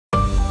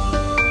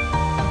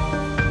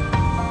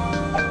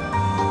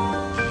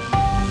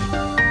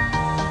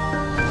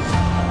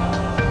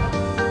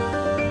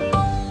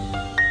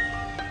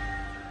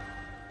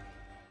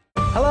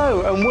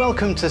Hello and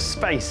welcome to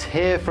Space,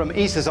 here from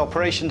ESA's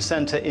Operations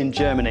Centre in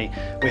Germany.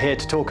 We're here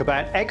to talk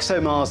about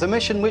ExoMars, a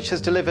mission which has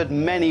delivered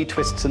many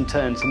twists and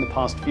turns in the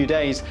past few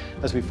days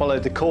as we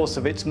followed the course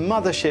of its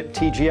mothership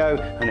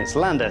TGO and its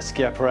lander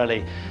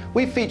Schiaparelli.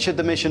 We've featured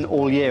the mission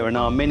all year in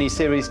our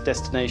mini-series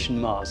Destination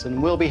Mars,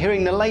 and we'll be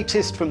hearing the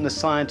latest from the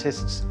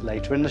scientists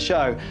later in the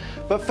show.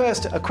 But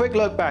first, a quick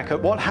look back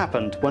at what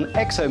happened when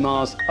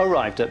ExoMars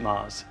arrived at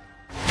Mars.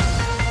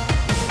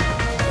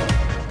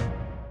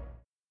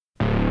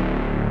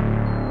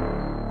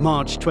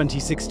 March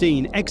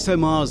 2016,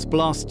 ExoMars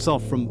blasts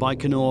off from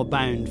Baikonur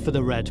bound for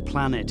the Red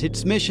Planet,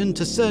 its mission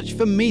to search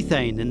for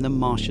methane in the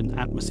Martian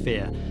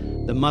atmosphere.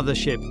 The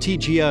mothership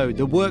TGO,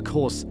 the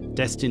workhorse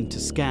destined to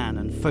scan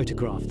and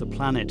photograph the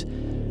planet.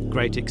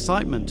 Great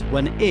excitement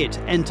when it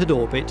entered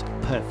orbit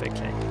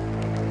perfectly.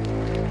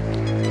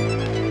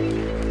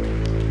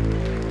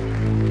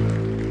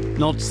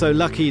 Not so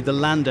lucky the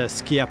lander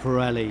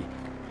Schiaparelli.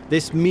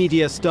 This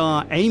media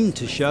star aimed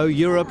to show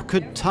Europe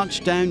could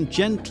touch down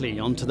gently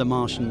onto the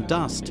Martian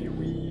dust.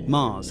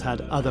 Mars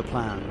had other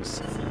plans.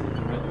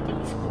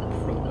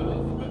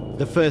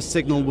 The first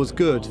signal was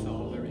good.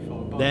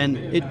 Then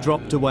it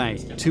dropped away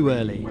too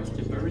early.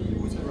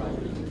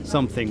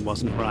 Something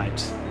wasn't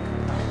right.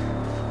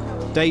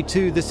 Day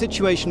 2, the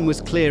situation was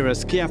clearer.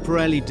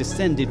 Schiaparelli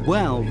descended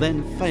well,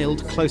 then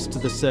failed close to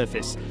the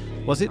surface.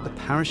 Was it the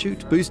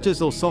parachute,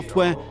 boosters or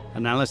software?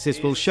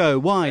 Analysis will show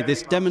why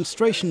this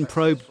demonstration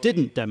probe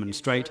didn't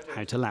demonstrate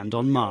how to land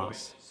on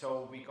Mars.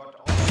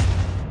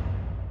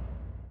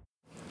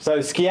 So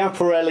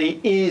Schiaparelli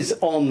is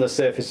on the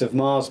surface of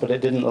Mars, but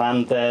it didn't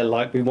land there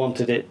like we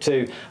wanted it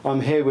to. I'm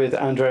here with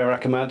Andrea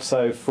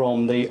Racamazzo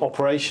from the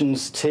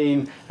operations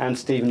team and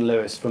Stephen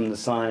Lewis from the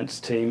science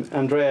team.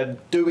 Andrea,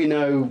 do we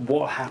know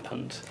what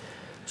happened?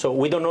 So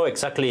we don't know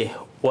exactly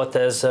what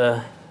has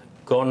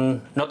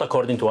gone not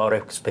according to our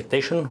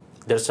expectation.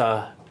 There's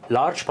a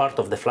large part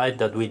of the flight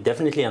that we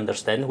definitely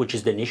understand, which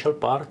is the initial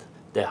part,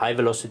 the high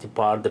velocity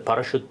part, the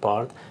parachute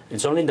part.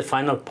 It's only in the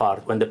final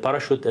part, when the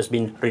parachute has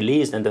been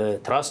released and the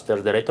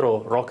thruster, the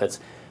retro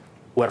rockets,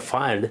 were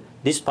fired.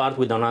 This part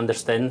we don't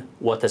understand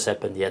what has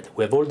happened yet.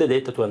 We have all the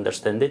data to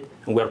understand it,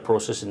 and we are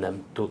processing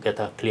them to get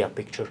a clear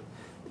picture.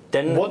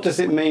 Then, what does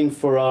it mean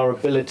for our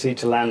ability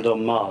to land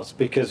on Mars?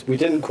 Because we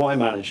didn't quite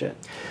manage it.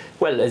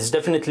 Well, it's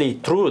definitely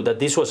true that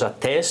this was a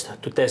test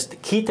to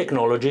test key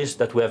technologies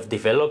that we have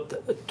developed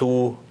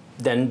to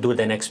then do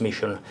the next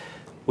mission.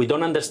 We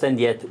don't understand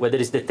yet whether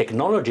it's the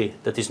technology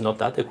that is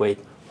not adequate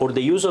or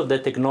the use of the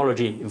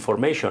technology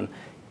information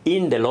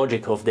in the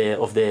logic of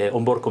the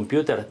onboard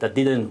computer that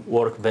didn't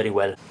work very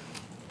well.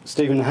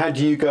 Stephen, how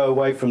do you go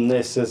away from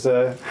this as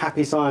a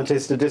happy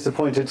scientist, a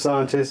disappointed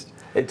scientist?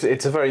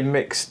 It's a very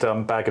mixed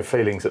bag of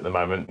feelings at the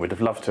moment. We'd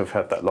have loved to have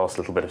had that last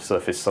little bit of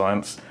surface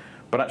science,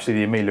 but actually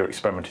the Amelia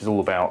experiment is all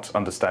about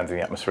understanding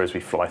the atmosphere as we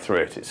fly through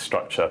it, its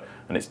structure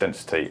and its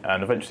density,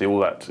 and eventually all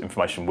that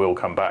information will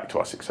come back to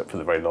us except for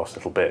the very last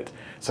little bit.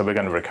 So we're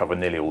going to recover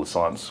nearly all the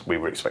science we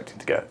were expecting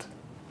to get.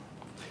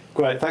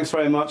 Great, thanks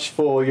very much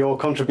for your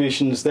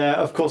contributions there.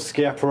 Of course,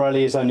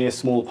 Schiaparelli is only a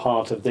small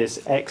part of this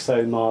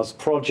ExoMars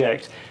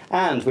project.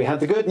 And we had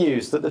the good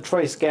news that the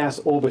trace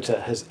gas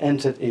orbiter has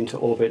entered into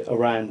orbit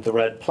around the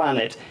Red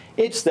Planet.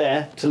 It's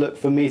there to look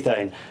for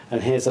methane.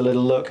 And here's a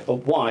little look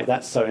at why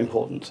that's so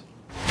important.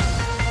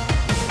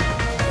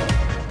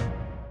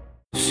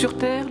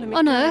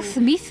 On Earth,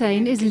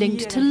 methane is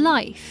linked to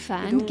life,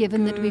 and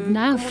given that we've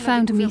now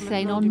found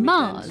methane on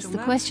Mars, the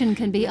question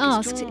can be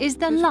asked, is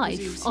there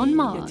life on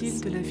Mars?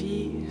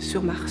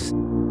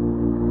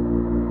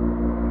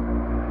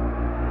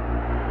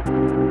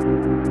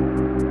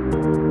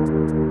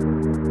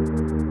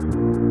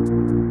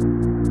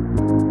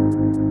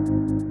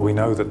 We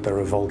know that there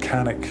are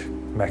volcanic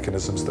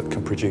mechanisms that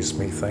can produce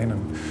methane,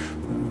 and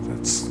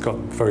that's got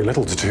very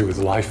little to do with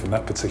life in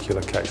that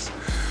particular case.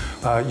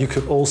 You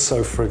could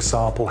also, for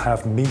example,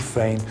 have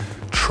methane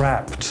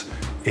trapped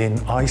in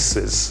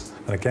ices.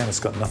 And again, it's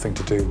got nothing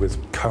to do with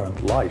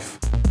current life.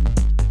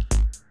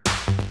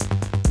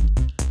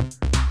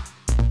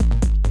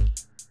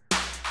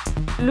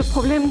 The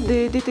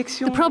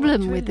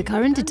problem with the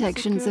current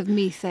detections of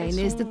methane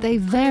is that they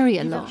vary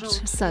a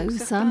lot. So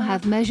some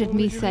have measured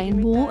methane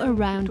more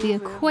around the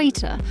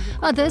equator,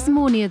 others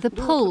more near the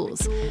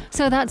poles.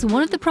 So that's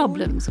one of the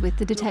problems with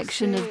the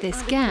detection of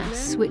this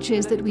gas, which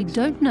is that we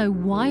don't know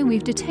why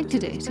we've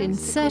detected it in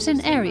certain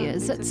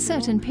areas at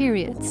certain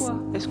periods.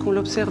 It's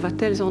going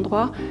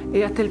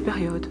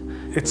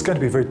to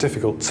be very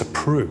difficult to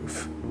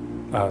prove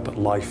that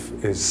life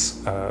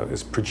is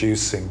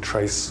producing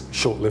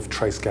short-lived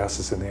trace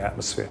gases in the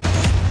atmosphere.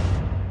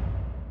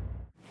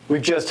 We've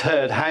just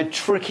heard how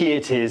tricky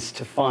it is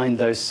to find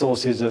those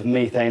sources of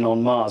methane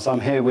on Mars.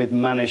 I'm here with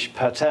Manish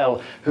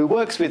Patel, who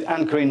works with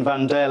Anne-Corinne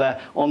van Dale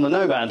on the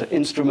NOBAD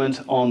instrument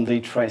on the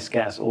trace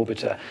gas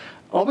orbiter.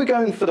 Are we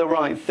going for the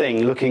right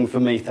thing, looking for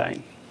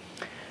methane?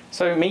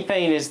 So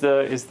methane is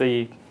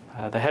the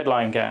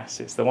headline gas.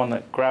 It's the one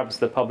that grabs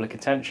the public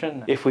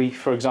attention. If we,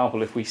 for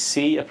example, if we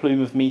see a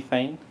plume of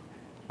methane,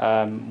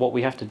 What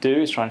we have to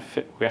do is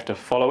we have to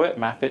follow it,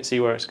 map it, see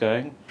where it's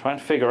going, try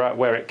and figure out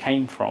where it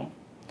came from,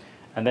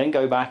 and then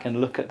go back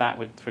and look at that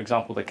with, for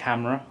example, the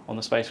camera on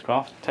the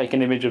spacecraft, take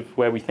an image of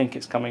where we think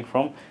it's coming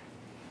from.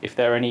 If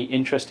there are any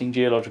interesting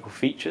geological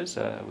features,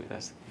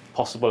 there's a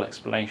possible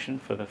explanation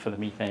for the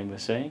methane we're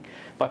seeing.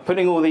 By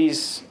putting all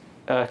these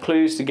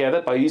clues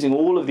together, by using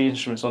all of the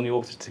instruments on the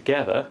orbiter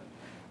together,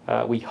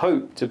 we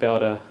hope to be able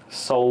to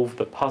solve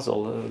the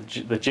puzzle,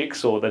 the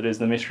jigsaw that is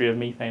the mystery of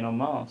methane on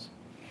Mars.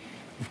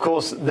 Of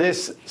course,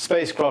 this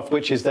spacecraft,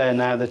 which is there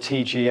now, the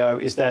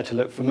TGO, is there to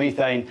look for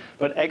methane,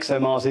 but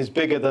ExoMars is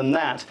bigger than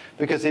that,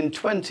 because in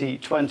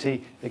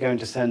 2020, they're going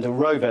to send a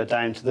rover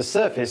down to the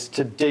surface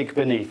to dig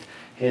beneath.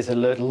 Here's a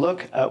little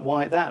look at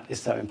why that is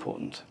so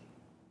important.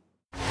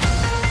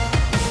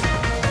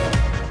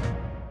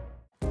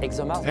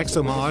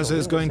 ExoMars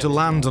is going to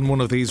land on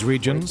one of these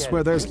regions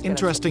where there's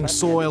interesting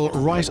soil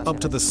right up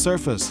to the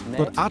surface.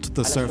 But at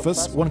the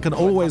surface, one can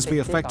always be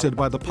affected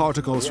by the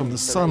particles from the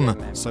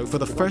sun. So for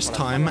the first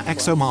time,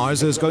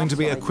 ExoMars is going to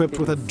be equipped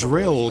with a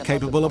drill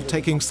capable of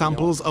taking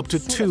samples up to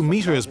 2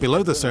 meters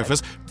below the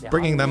surface,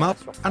 bringing them up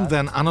and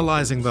then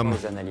analyzing them.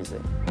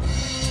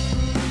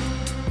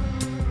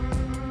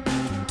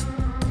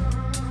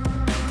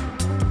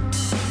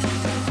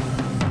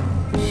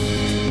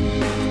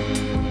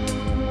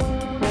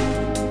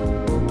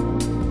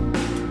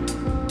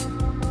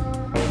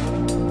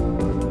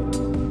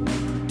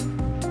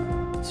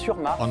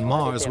 On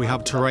Mars, we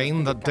have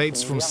terrain that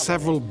dates from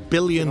several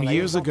billion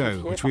years ago,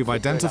 which we've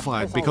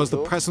identified because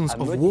the presence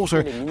of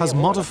water has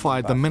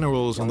modified the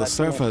minerals on the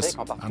surface.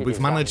 And we've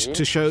managed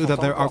to show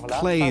that there are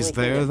clays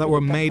there that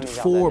were made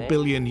 4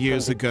 billion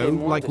years ago,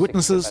 like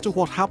witnesses to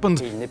what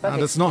happened.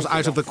 And it's not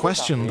out of the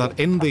question that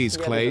in these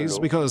clays,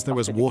 because there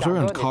was water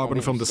and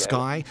carbon from the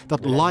sky,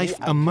 that life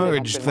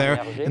emerged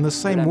there in the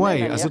same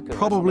way as it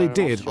probably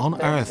did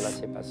on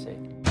Earth.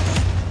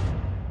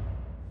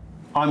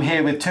 I'm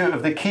here with 2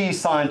 of the key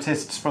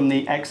scientists from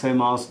the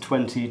ExoMars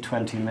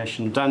 2020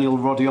 mission, Daniel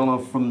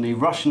Rodionov from the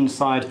Russian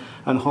side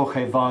and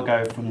Jorge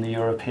Vargo from the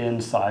European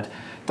side.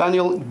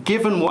 Daniel,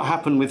 given what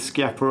happened with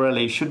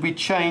Schiaparelli, should we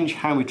change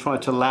how we try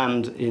to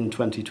land in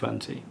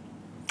 2020?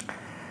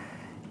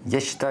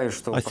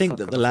 I think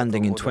that the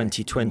landing in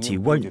 2020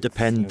 won't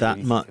depend that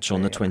much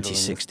on the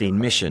 2016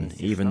 mission,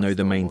 even though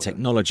the main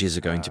technologies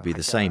are going to be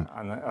the same.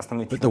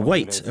 But the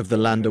weight of the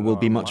lander will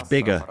be much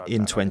bigger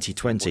in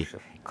 2020.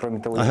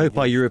 I hope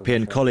our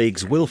European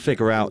colleagues will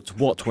figure out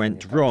what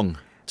went wrong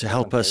to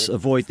help us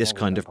avoid this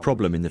kind of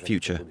problem in the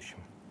future.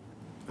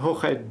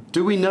 Jorge,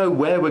 do we know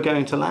where we're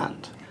going to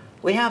land?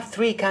 We have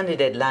 3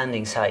 candidate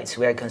landing sites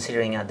we are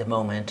considering at the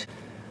moment.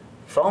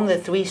 From the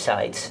 3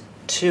 sites,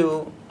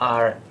 2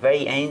 are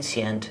very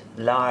ancient,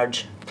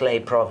 large clay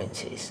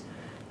provinces.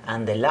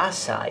 And the last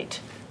site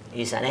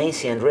is an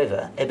ancient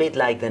river, a bit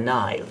like the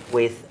Nile,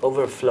 with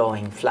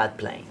overflowing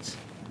floodplains.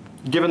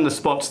 Given the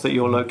spots that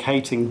you're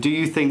locating, do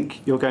you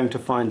think you're going to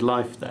find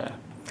life there?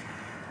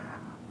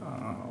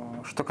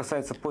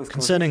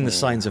 Concerning the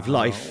signs of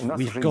life,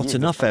 we've got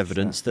enough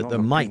evidence that there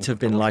might have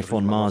been life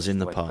on Mars in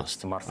the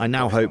past. I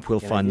now hope we'll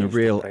find the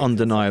real,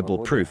 undeniable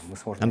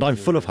proof, and I'm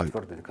full of hope.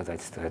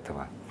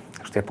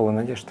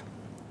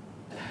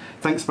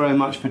 Thanks very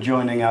much for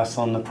joining us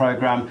on the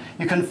programme.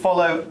 You can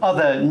follow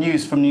other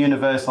news from the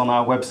universe on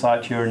our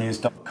website,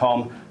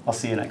 Euronews.com. I'll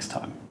see you next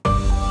time.